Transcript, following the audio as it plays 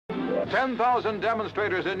10,000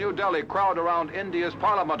 demonstrators in New Delhi crowd around India's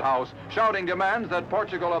Parliament House, shouting demands that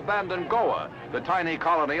Portugal abandon Goa, the tiny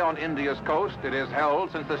colony on India's coast it has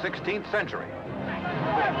held since the 16th century.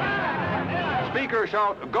 Speakers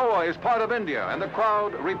shout, "Goa is part of India," and the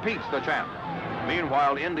crowd repeats the chant.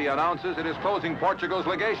 Meanwhile, India announces it is closing Portugal's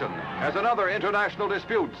legation as another international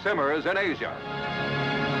dispute simmers in Asia.